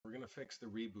fix the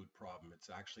reboot problem. It's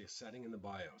actually a setting in the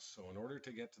BIOS. So in order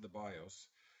to get to the BIOS,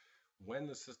 when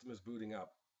the system is booting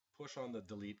up, push on the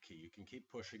delete key. You can keep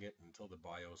pushing it until the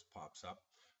BIOS pops up.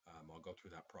 I'll go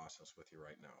through that process with you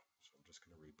right now. So I'm just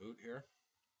going to reboot here.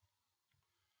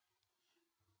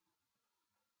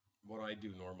 What I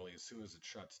do normally, as soon as it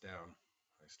shuts down,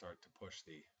 I start to push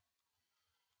the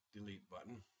delete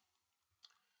button,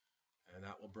 and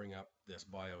that will bring up this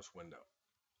BIOS window.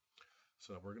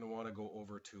 So we're going to want to go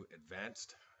over to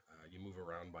advanced. You move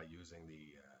around by using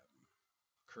the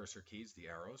cursor keys, the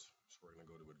arrows. So we're going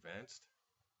to go to advanced.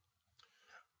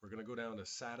 We're going to go down to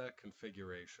SATA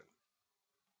configuration.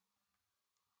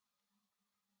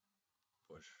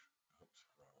 Push, oops,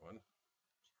 wrong one.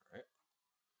 Sorry.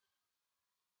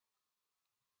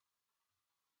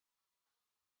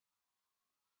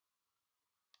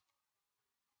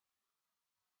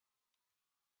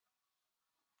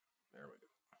 There we go.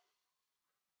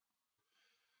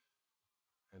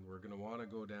 And we're going to want to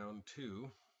go down to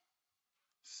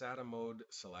SATA mode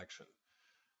selection.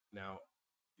 Now,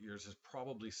 yours is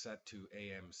probably set to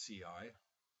AMCI.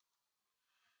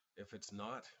 If it's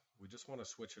not, we just want to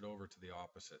switch it over to the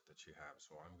opposite that you have.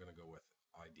 So I'm going to go with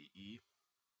IDE.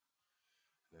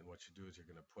 And then what you do is you're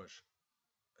going to push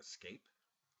escape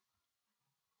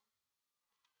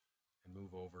and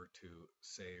move over to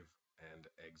save and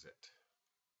exit.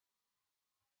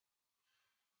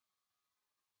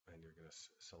 And you're going to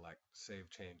select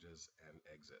save changes and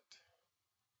exit.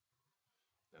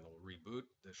 And it'll reboot.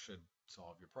 This should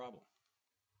solve your problem.